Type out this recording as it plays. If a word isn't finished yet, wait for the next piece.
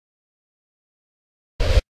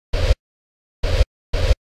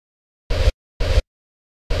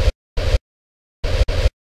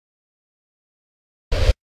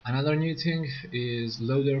Another new thing is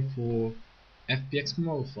loader for FPX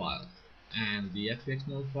model file, and the FPX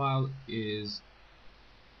model file is,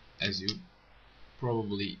 as you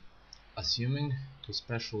probably assuming, a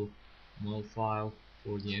special model file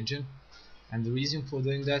for the engine. And the reason for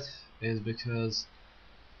doing that is because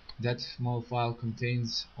that model file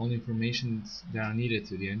contains all information that are needed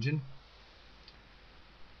to the engine,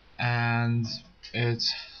 and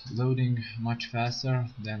it's loading much faster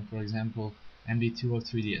than, for example, MD2 or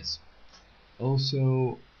 3DS.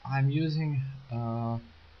 Also, I'm using a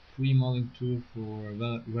free modeling tool for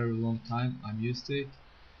a very long time. I'm used to it.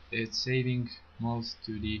 It's saving models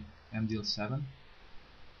to the MDL7,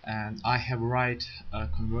 and I have write a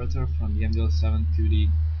converter from the MDL7 to the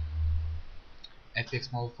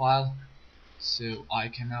FPX model file, so I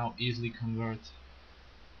can now easily convert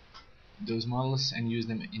those models and use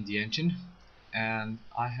them in the engine. And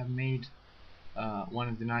I have made one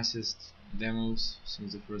of the nicest demos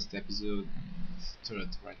since the first episode, and third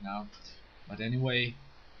right now. But anyway,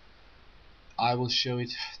 I will show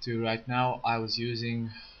it to you right now. I was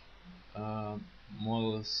using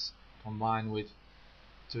models combined with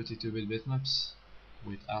 32-bit bitmaps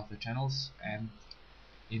with alpha channels, and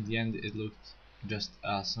in the end it looked just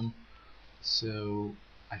awesome. So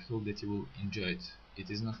I hope that you will enjoy it. It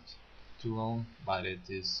is not too long, but it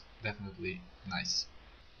is definitely nice.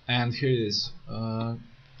 And here it is.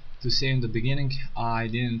 To say in the beginning, I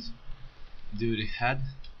didn't do the head.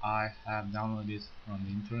 I have downloaded it from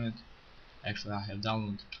the internet. Actually, I have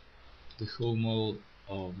downloaded the whole model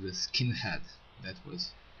of the skinhead. That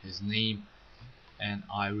was his name, and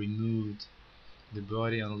I removed the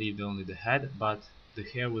body and left only the head, but the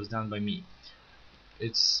hair was done by me.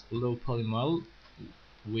 It's low poly model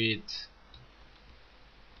with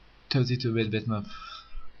 32-bit bitmap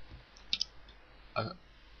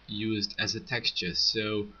used as a texture,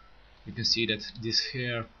 so you can see that this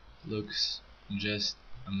hair looks just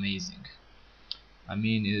amazing. I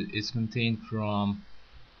mean, it's contained from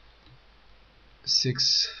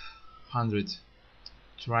 600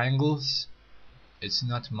 triangles. It's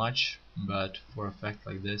not much, but for a fact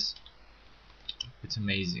like this, it's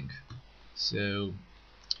amazing. So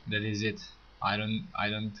that is it. I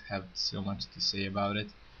don't have so much to say about it,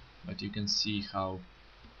 but you can see how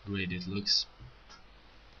great it looks.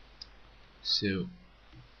 So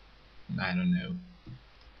I don't know.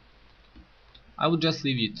 I will just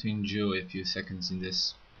leave you to enjoy a few seconds in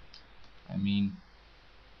this. I mean,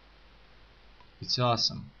 it's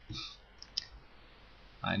awesome.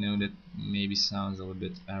 I know that maybe sounds a little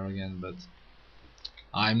bit arrogant, but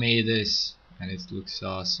I made this and it looks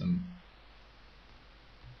awesome.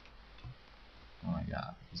 Oh my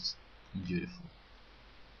god, it's beautiful.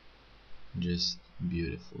 Just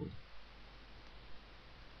beautiful.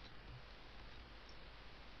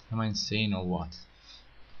 Am I insane or what?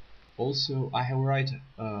 Also, I have write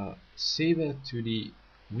saver to the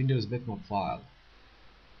Windows bitmap file,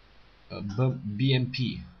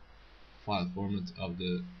 BMP file format of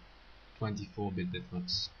the 24-bit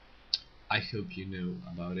bitmaps. I hope you know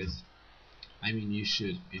about it. I mean, you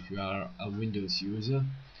should if you are a Windows user.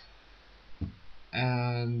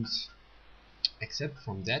 And except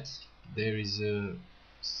from that, there is a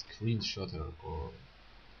screenshotter, or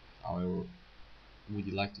however would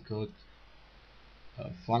you like to call it,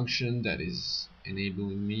 a function that is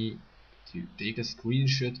enabling me to take a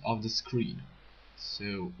screenshot of the screen.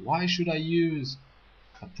 So why should I use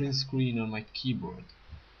a print screen on my keyboard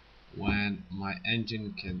when my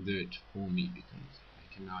engine can do it for me, because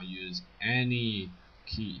I can now use any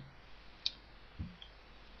key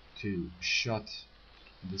to shut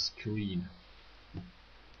the screen.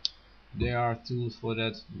 There are tools for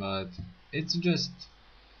that, but it's just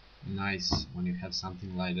nice when you have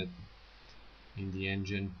something like that in the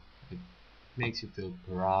engine. It makes you feel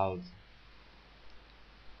proud.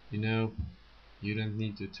 You know, you don't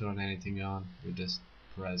need to turn anything on, you just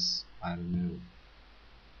press, I don't know,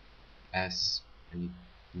 S, and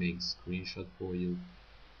it makes screenshot for you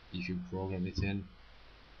if you program it in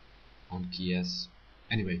on key S.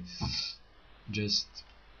 Anyway, just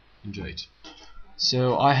enjoy it.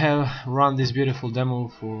 So I have run this beautiful demo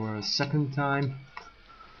for a second time.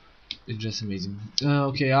 It's just amazing.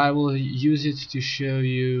 Okay, I will use it to show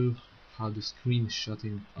you how the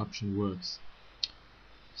screenshotting option works.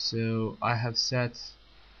 So I have set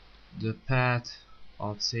the path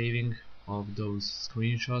of saving of those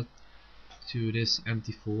screenshots to this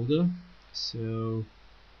empty folder. So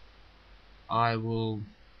I will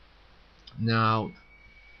now,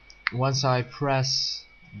 once I press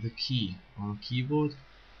the key on keyboard,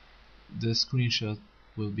 the screenshot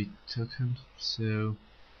will be taken. So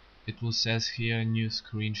it will says here new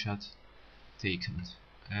screenshot taken,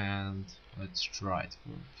 and let's try it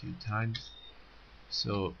for a few times.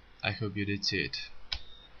 So I hope you did see it.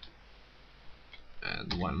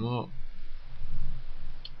 And one more,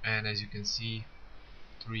 and as you can see,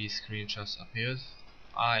 3 screenshots appeared.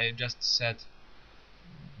 I just said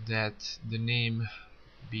that the name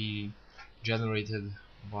be generated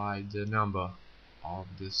by the number of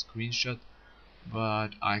the screenshot, but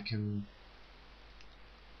I can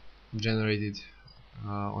generate it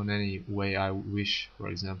on any way I wish, for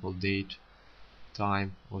example date,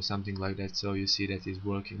 time or something like that. So you see that it's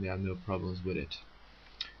working, there are no problems with it.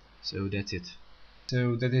 So that's it.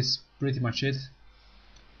 So that is pretty much it.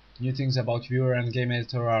 New things about viewer and game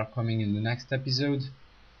editor are coming in the next episode.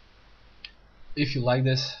 If you like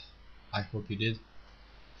this, I hope you did,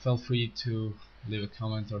 feel free to leave a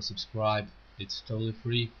comment or subscribe, it's totally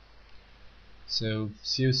free. So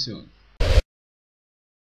see you soon.